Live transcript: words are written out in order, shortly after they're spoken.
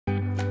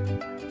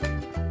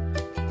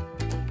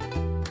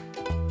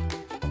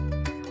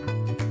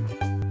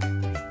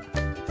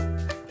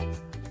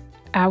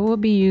I will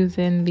be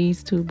using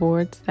these two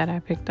boards that I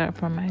picked up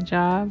from my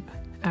job.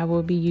 I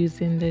will be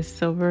using this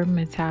silver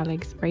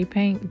metallic spray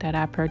paint that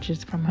I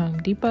purchased from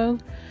Home Depot.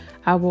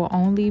 I will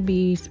only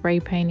be spray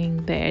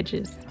painting the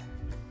edges.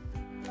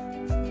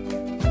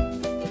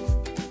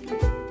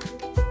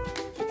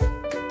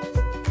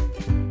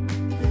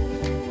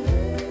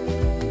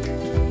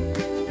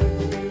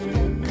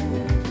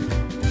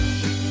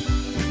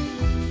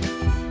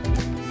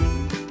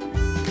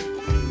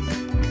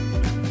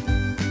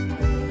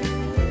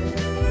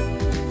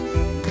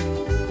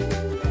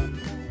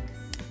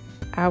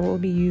 I will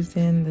be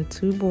using the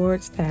two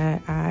boards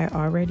that I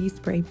already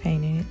spray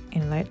painted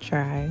and let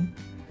dry.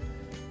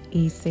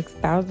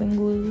 E6000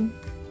 glue,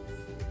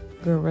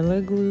 Gorilla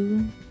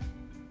Glue,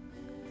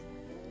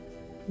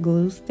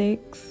 glue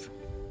sticks,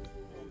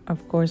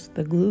 of course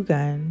the glue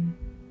gun,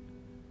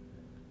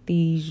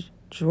 these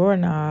drawer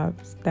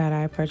knobs that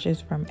I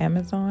purchased from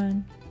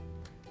Amazon,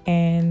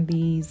 and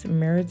these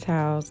mirror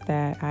towels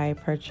that I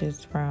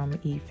purchased from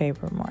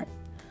efavormart.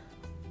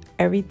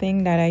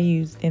 Everything that I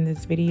used in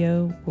this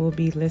video will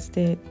be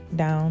listed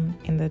down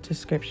in the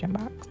description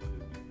box.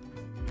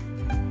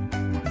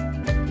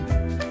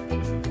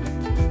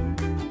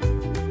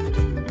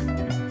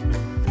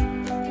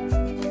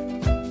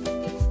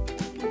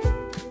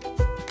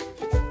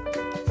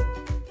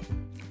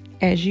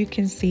 As you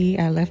can see,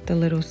 I left a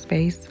little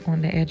space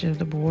on the edge of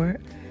the board.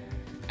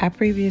 I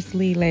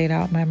previously laid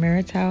out my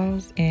mirror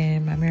towels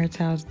and my mirror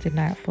towels did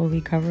not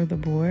fully cover the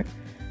board.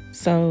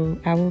 So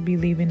I will be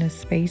leaving a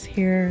space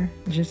here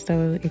just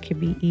so it can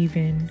be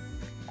even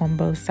on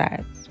both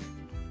sides.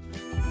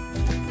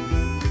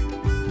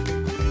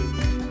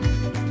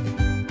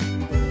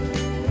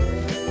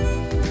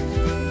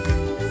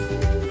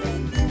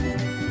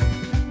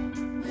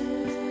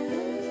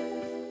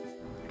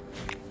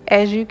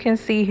 As you can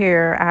see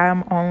here,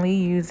 I'm only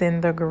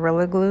using the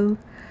Gorilla Glue.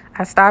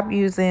 I stopped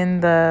using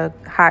the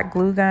hot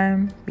glue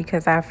gun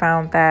because I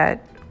found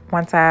that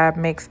once I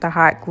mixed the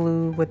hot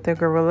glue with the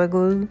Gorilla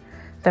Glue,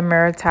 the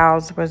mirror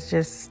towels was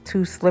just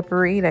too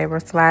slippery. They were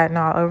sliding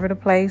all over the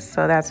place.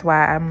 So that's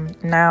why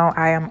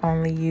I am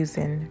only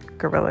using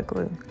Gorilla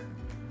Glue.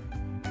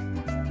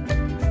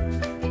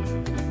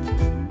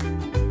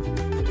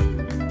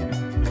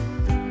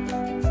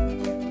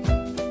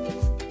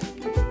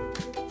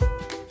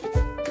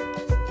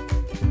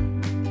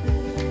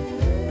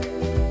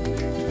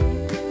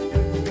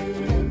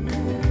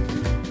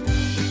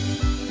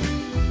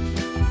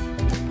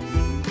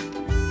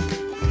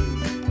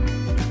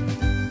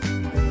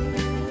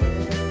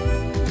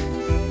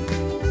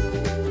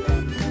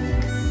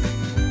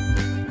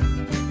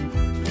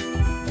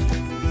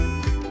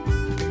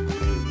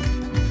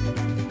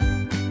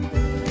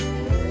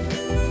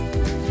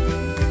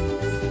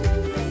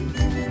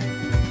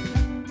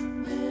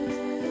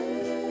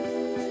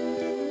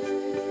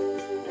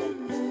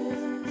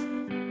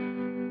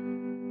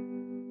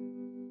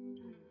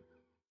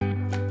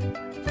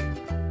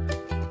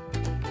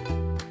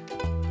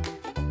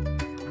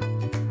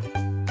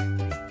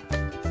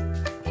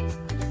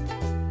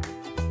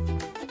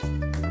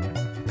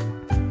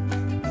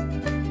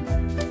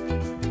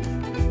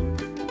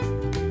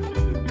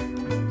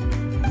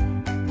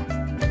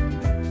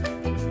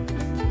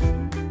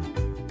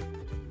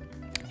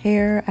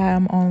 Here,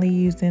 I'm only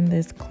using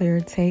this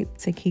clear tape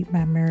to keep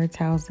my mirror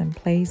towels in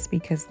place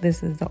because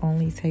this is the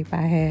only tape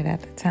I had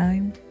at the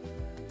time.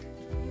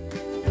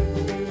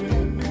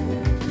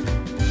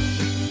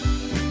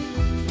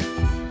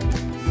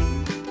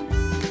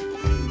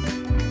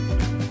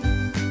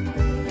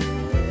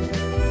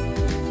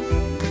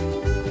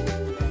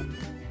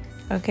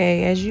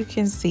 Okay, as you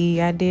can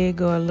see, I did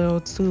go a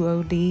little too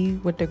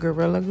OD with the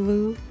Gorilla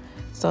Glue.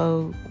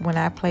 So when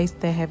I placed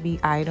the heavy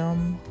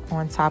item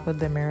on top of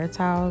the mirror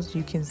towels,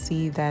 you can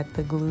see that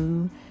the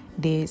glue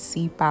did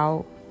seep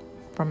out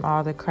from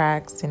all the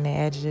cracks and the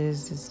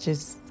edges. It's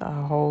just a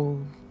whole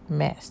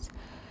mess.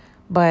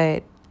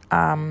 But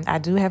I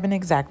do have an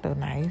Exacto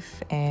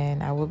knife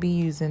and I will be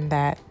using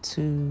that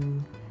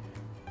to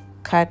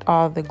cut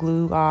all the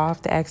glue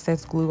off, the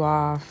excess glue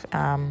off.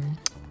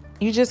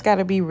 You just got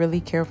to be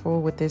really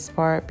careful with this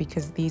part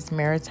because these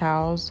mirror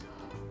towels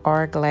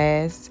are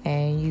glass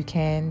and you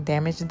can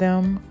damage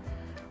them,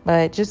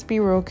 but just be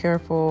real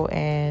careful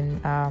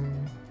and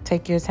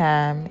take your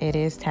time. It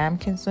is time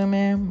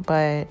consuming,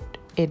 but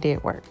it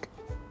did work.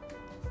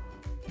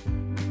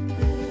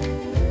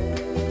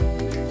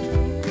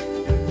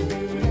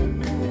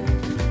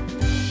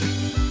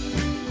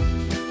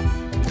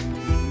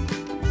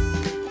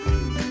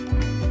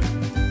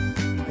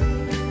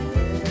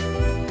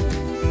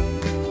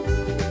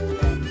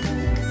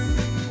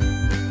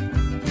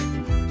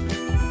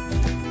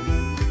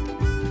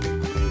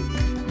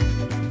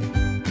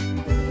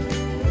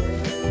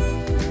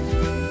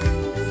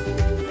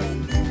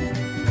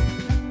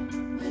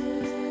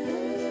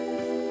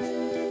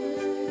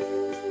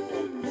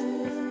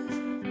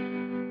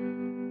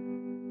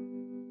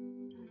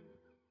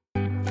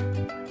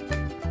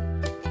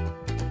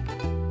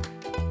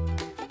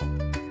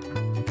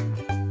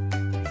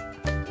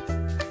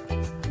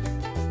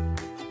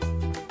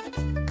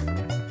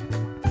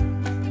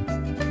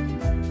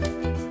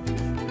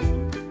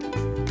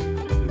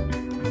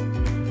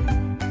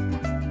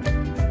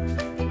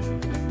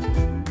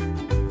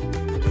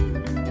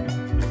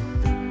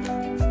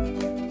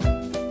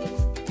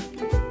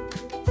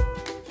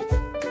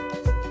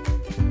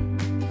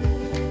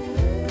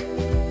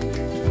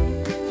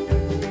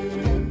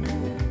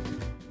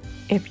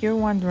 If you're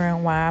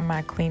wondering why am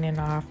I cleaning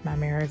off my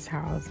mirror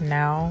towels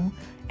now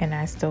and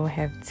I still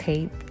have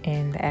tape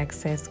and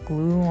excess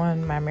glue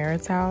on my mirror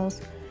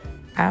towels,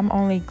 I'm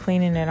only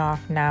cleaning it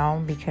off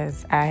now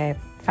because I have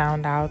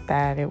found out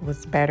that it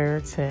was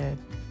better to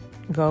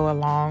go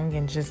along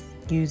and just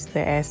use the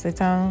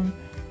acetone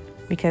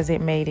because it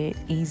made it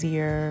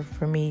easier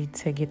for me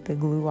to get the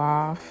glue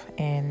off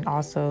and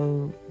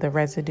also the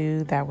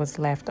residue that was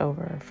left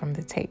over from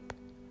the tape.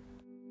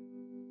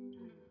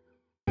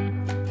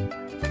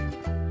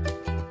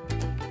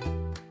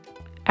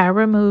 I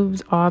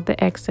removed all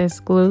the excess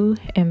glue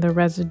and the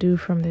residue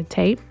from the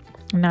tape.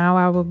 Now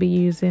I will be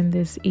using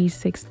this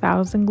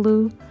E6000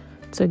 glue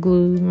to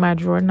glue my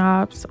drawer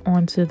knobs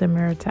onto the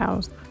mirror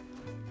towels.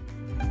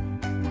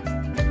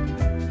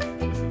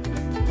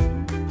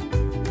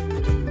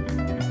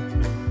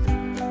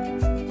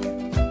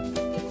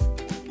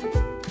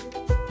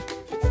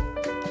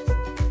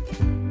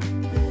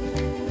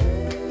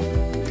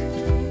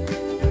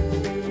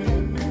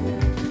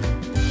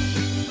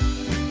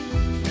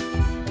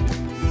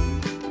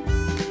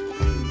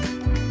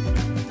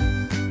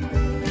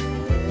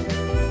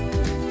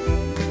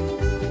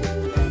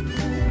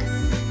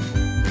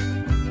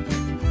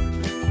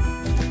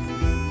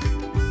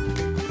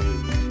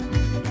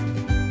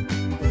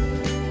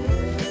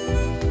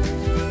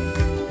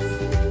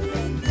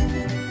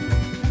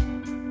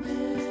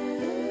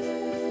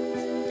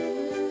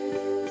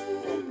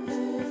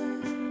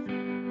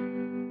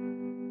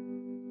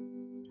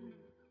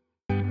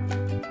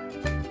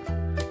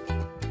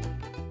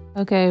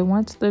 Okay,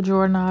 once the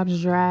drawer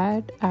knobs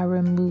dried, I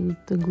removed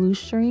the glue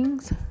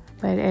strings,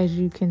 but as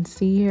you can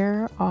see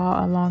here,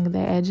 all along the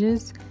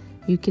edges,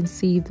 you can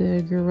see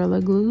the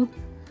Gorilla Glue.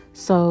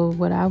 So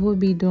what I will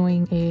be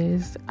doing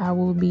is I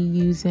will be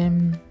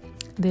using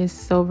this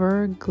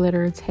silver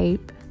glitter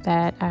tape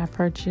that I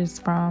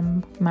purchased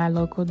from my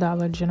local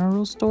Dollar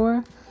General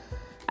store.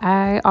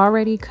 I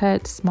already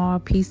cut small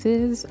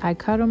pieces. I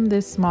cut them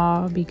this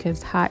small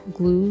because hot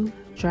glue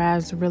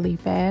dries really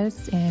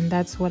fast, and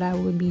that's what I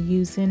would be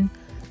using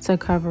to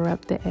cover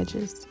up the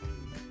edges.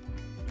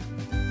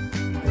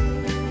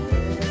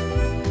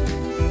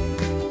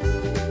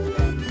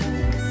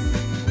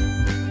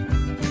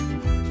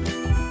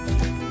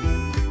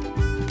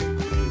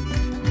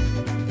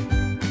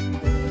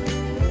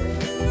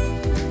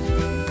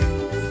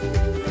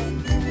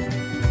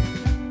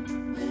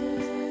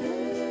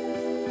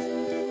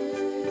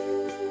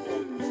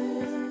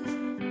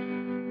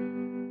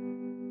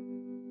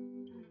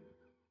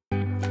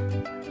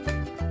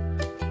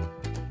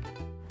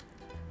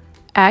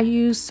 I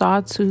use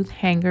sawtooth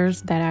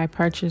hangers that I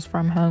purchased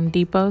from Home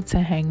Depot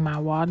to hang my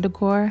wall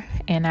decor,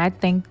 and I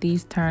think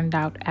these turned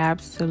out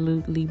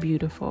absolutely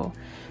beautiful.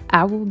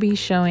 I will be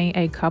showing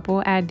a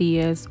couple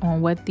ideas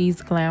on what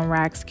these glam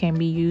racks can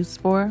be used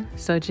for,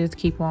 so just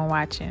keep on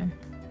watching.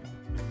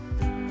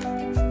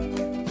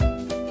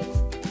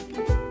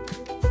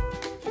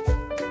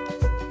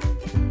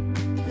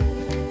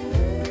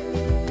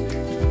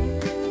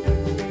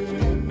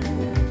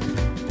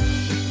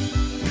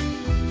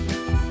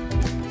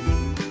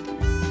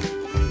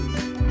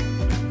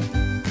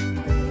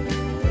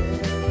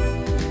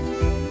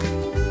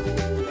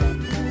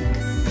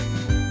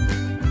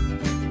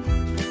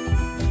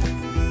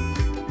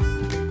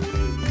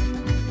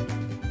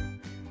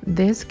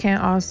 This can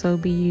also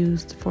be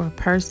used for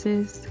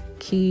purses,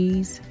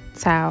 keys,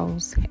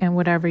 towels, and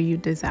whatever you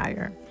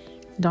desire.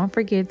 Don't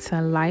forget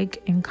to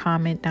like and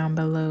comment down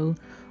below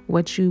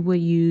what you would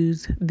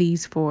use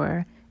these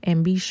for,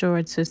 and be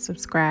sure to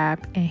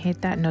subscribe and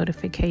hit that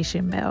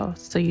notification bell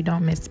so you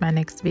don't miss my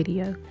next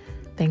video.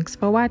 Thanks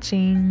for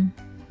watching.